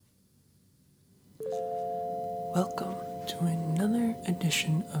Welcome to another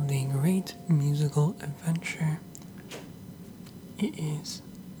edition of the Great Musical Adventure. It is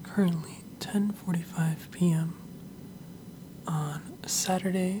currently 10:45 p.m. on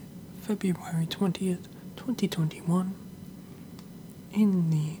Saturday, February 20th, 2021, in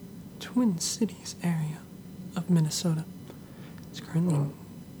the Twin Cities area of Minnesota. It's currently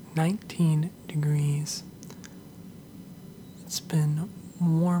 19 degrees. It's been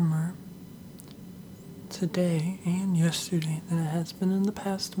warmer today and yesterday than it has been in the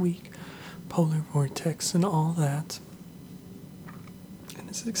past week. Polar vortex and all that. And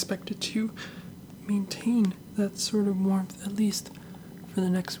it's expected to maintain that sort of warmth at least for the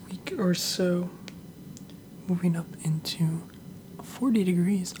next week or so, moving up into 40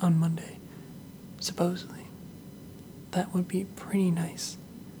 degrees on Monday, supposedly. That would be pretty nice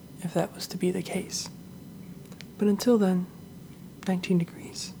if that was to be the case. But until then, 19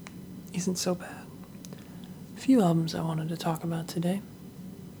 degrees isn't so bad. A few albums I wanted to talk about today.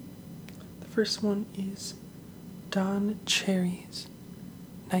 The first one is Don Cherry's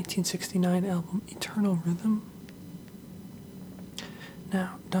 1969 album Eternal Rhythm.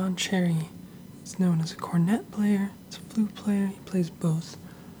 Now, Don Cherry is known as a cornet player, as a flute player. He plays both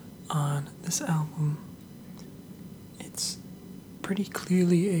on this album. It's pretty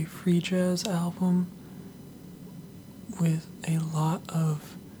clearly a free jazz album with a lot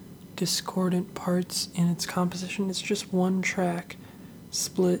of discordant parts in its composition. It's just one track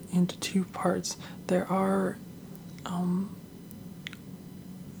split into two parts. There are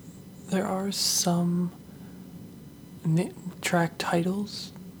some track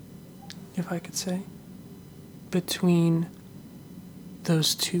titles, if I could say, between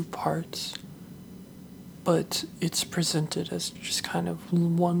those two parts, but it's presented as just kind of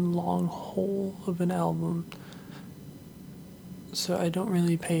one long whole of an album. So I don't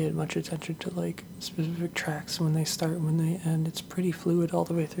really pay much attention to like specific tracks when they start, when they end. It's pretty fluid all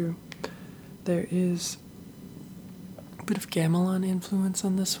the way through. There is a bit of gamelan influence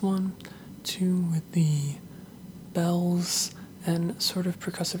on this one, too, with the bells and sort of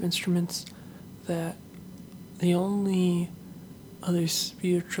percussive instruments. That the only other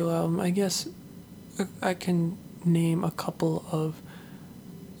spiritual album, I guess I can name a couple of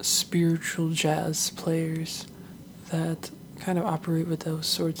spiritual jazz players that kind of operate with those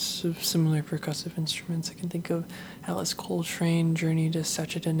sorts of similar percussive instruments. I can think of Alice Coltrane, Journey to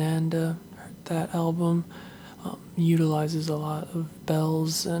Satchidananda. That album utilizes a lot of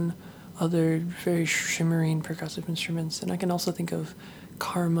bells and other very shimmering percussive instruments. And I can also think of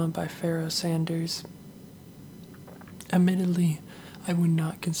Karma by Pharoah Sanders. Admittedly, I would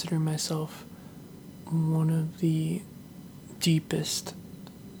not consider myself one of the deepest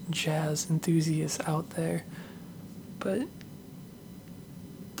jazz enthusiasts out there, but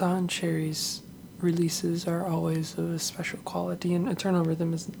Don Cherry's releases are always of a special quality, and Eternal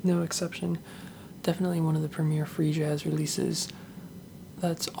Rhythm is no exception. Definitely one of the premier free jazz releases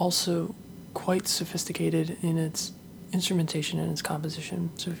that's also quite sophisticated in its instrumentation and its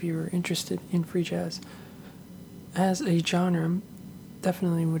composition. So if you were interested in free jazz as a genre,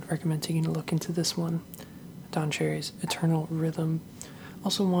 definitely would recommend taking a look into this one, Don Cherry's Eternal Rhythm.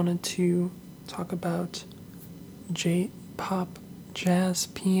 Also wanted to talk about J-pop jazz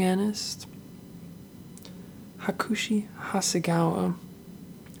pianist Hakushi Hasegawa,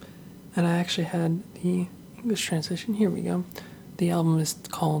 and I actually had the English translation. Here we go. The album is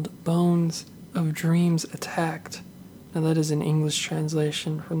called Bones of Dreams Attacked. Now that is an English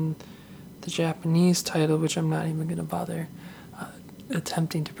translation from the Japanese title, which I'm not even going to bother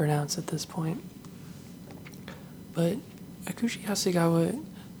attempting to pronounce at this point. But Hakushi Hasegawa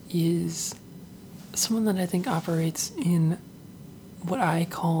is someone that I think operates in what I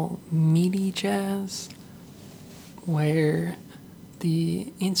call meaty jazz, where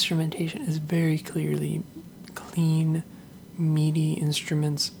the instrumentation is very clearly clean, meaty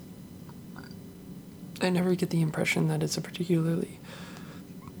instruments. I never get the impression that it's a particularly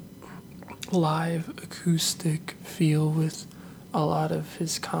live acoustic feel with a lot of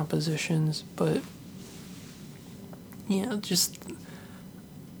his compositions, but just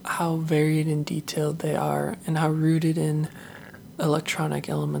how varied and detailed they are and how rooted in electronic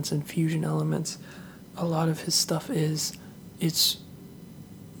elements and fusion elements a lot of his stuff is. It's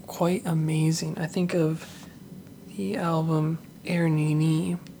quite amazing. I think of the album Air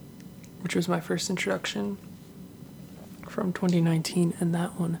Nini, which was my first introduction from 2019, and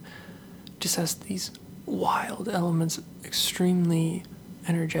that one just has these wild elements, extremely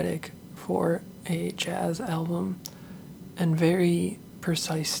energetic for a jazz album, and very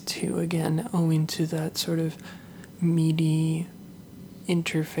precise too, again, owing to that sort of meaty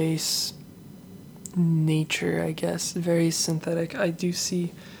interface nature, I guess, very synthetic. I do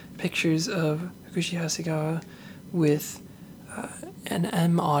see pictures of Hakushi Hasegawa with an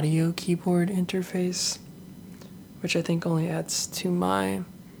M audio keyboard interface, which I think only adds to my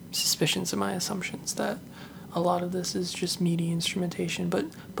suspicions and my assumptions that a lot of this is just MIDI instrumentation. But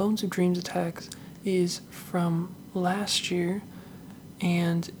Bones of Dreams Attacks is from last year,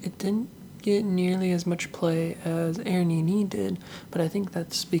 and it didn't get nearly as much play as Air Nini did, but I think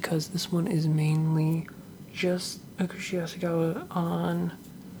that's because this one is mainly just Hakushi Hasegawa on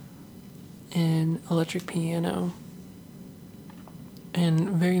an electric piano and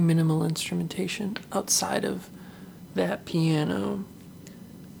very minimal instrumentation outside of that piano.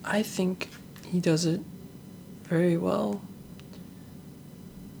 I think he does it very well,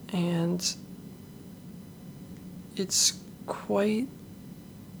 and it's quite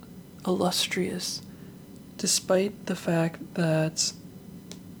illustrious, despite the fact that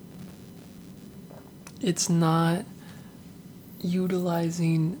it's not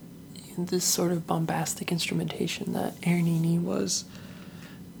utilizing this sort of bombastic instrumentation that Air Nini was.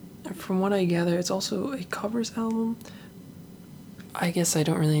 And from what I gather, it's also a covers album. I guess I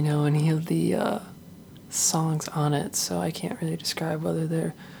don't really know any of the songs on it, so I can't really describe whether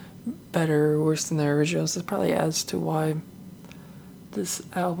they're better or worse than their originals. This probably adds to why this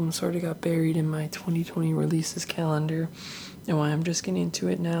album sort of got buried in my 2020 releases calendar and why I'm just getting into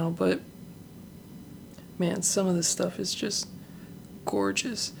it now. But man, some of this stuff is just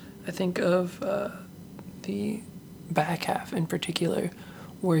gorgeous. I think of the back half in particular,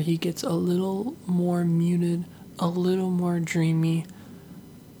 where he gets a little more muted, a little more dreamy.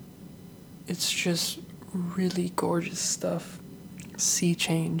 It's just really gorgeous stuff. Sea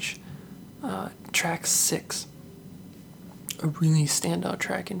Change, track 6, a really standout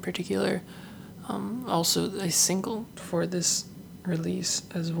track in particular. Also a single for this release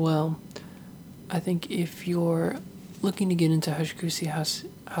as well. I think if you're looking to get into Hakushi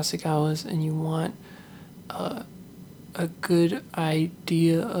Hasegawa's and you want a good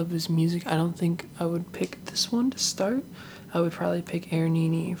idea of his music, I don't think I would pick this one to start. I would probably pick Air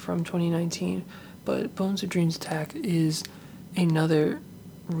Nini from 2019, but Bones of Dreams Attack is another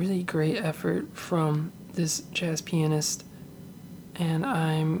really great effort from this jazz pianist, and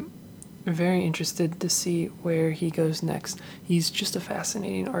I'm very interested to see where he goes next. He's just a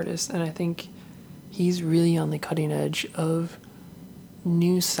fascinating artist, and I think he's really on the cutting edge of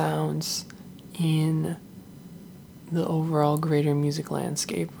new sounds in the overall greater music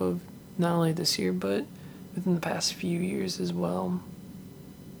landscape of not only this year, but within the past few years as well.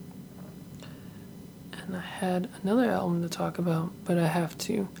 And I had another album to talk about, but I have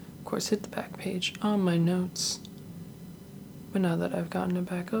to, of course, hit the back page on my notes. But now that I've gotten it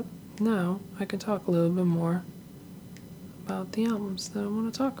back up, now I can talk a little bit more about the albums that I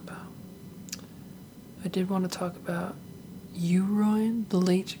want to talk about. I did want to talk about U-Roy, the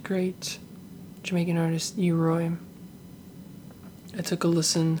late, great Jamaican artist U-Roy. I took a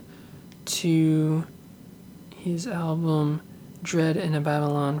listen to his album Dread in a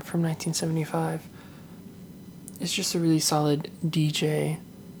Babylon from 1975. It's just a really solid DJ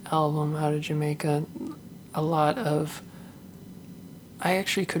album out of Jamaica. A lot of... I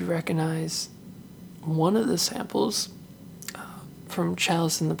actually could recognize one of the samples from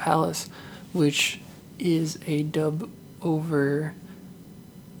Chalice in the Palace, which is a dub over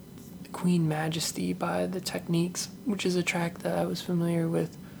Queen Majesty by The Techniques, which is a track that I was familiar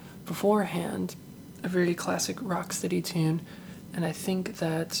with beforehand, a very classic rocksteady tune, and I think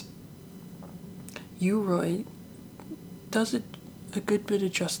that U-Roy does it a good bit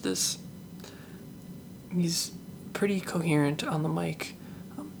of justice. He's pretty coherent on the mic,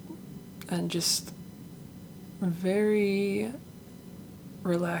 and just very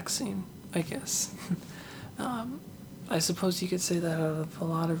relaxing, I guess. I suppose you could say that out of a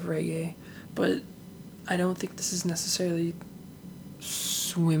lot of reggae, but I don't think this is necessarily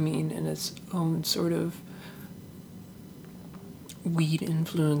swimming in its own sort of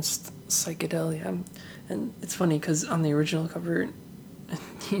weed-influenced psychedelia. And it's funny because on the original cover,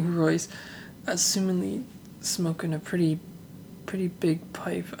 Roy's assumingly smoking a pretty big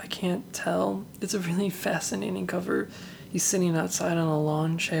pipe. I can't tell. It's a really fascinating cover. He's sitting outside on a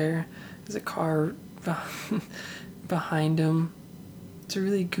lawn chair. There's a car behind him. It's a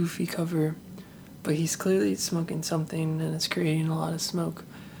really goofy cover, but he's clearly smoking something and it's creating a lot of smoke.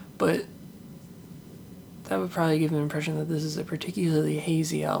 But that would probably give an impression that this is a particularly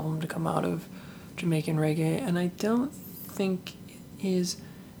hazy album to come out of Jamaican reggae, and I don't think it is.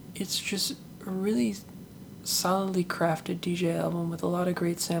 It's just a really solidly crafted DJ album with a lot of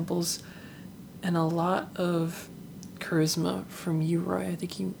great samples and a lot of charisma from U-Roy. I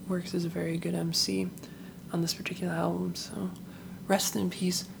think he works as a very good MC on this particular album. So rest in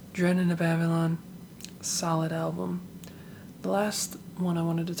peace, Dread in a Babylon. Solid album. The last one I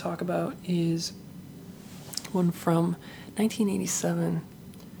wanted to talk about is one from 1987.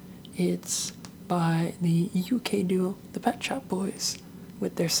 It's by the UK duo the Pet Shop Boys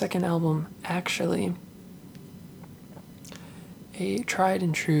with their second album, Actually. A tried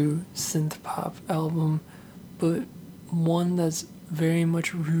and true synth pop album, but one that's very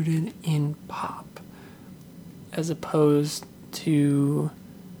much rooted in pop as opposed to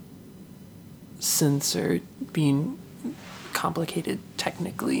synths or being complicated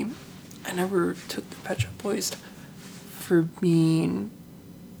technically. I never took the Pet Shop Boys for being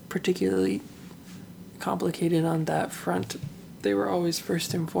particularly complicated on that front. They were always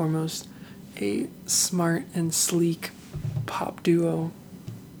first and foremost a smart and sleek pop duo.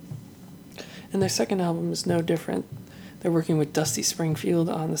 And their second album is no different. They're working with Dusty Springfield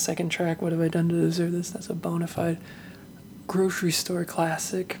on the second track, What Have I Done to Deserve This? That's a bona fide grocery store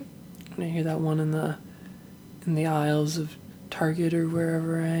classic. And I hear that one in the aisles of Target or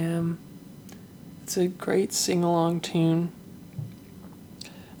wherever I am. It's a great sing-along tune.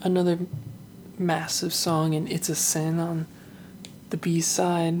 Another massive song in It's a Sin on the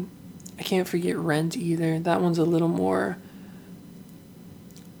B-side. I can't forget Rent either. That one's a little more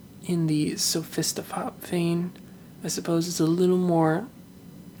in the sophistopop vein. I suppose it's a little more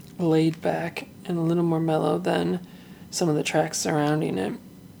laid back and a little more mellow than some of the tracks surrounding it.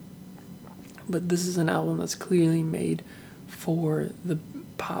 But this is an album that's clearly made for the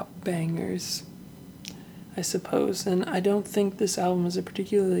pop bangers, I suppose. And I don't think this album is a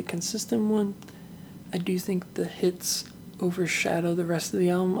particularly consistent one. I do think the hits overshadow the rest of the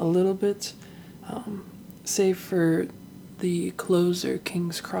album a little bit, save for the closer,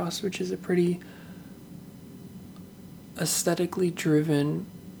 King's Cross, which is a pretty aesthetically driven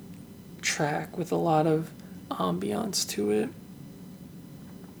track with a lot of ambiance to it.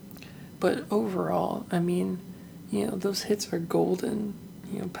 But overall, I mean, those hits are golden.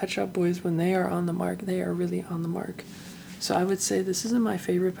 Pet Shop Boys, when they are on the mark, they are really on the mark. So I would say this isn't my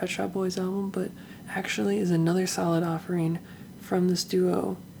favorite Pet Shop Boys album, but Actually is another solid offering from this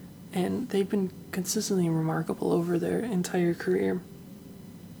duo, and they've been consistently remarkable over their entire career.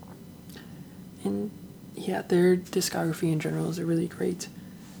 And yeah, their discography in general is a really great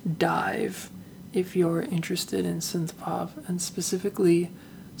dive if you're interested in synth pop, and specifically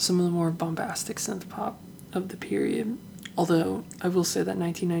some of the more bombastic synth pop of the period. Although I will say that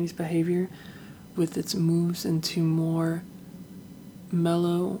 1990s Behavior, with its moves into more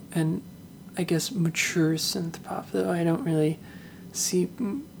mellow and I guess mature synth pop, though I don't really see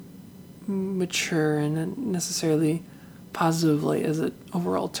mature in a necessarily positively as an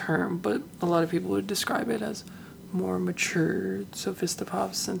overall term, but a lot of people would describe it as more mature,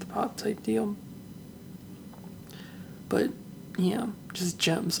 sophistopop, synth pop type deal. But just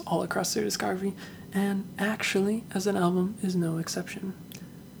gems all across their discography, and Actually, as an album, is no exception.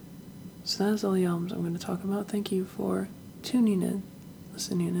 So that is all the albums I'm going to talk about. Thank you for tuning in,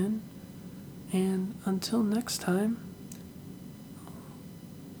 listening in, and until next time,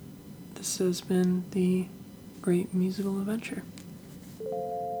 this has been the Great Musical Adventure.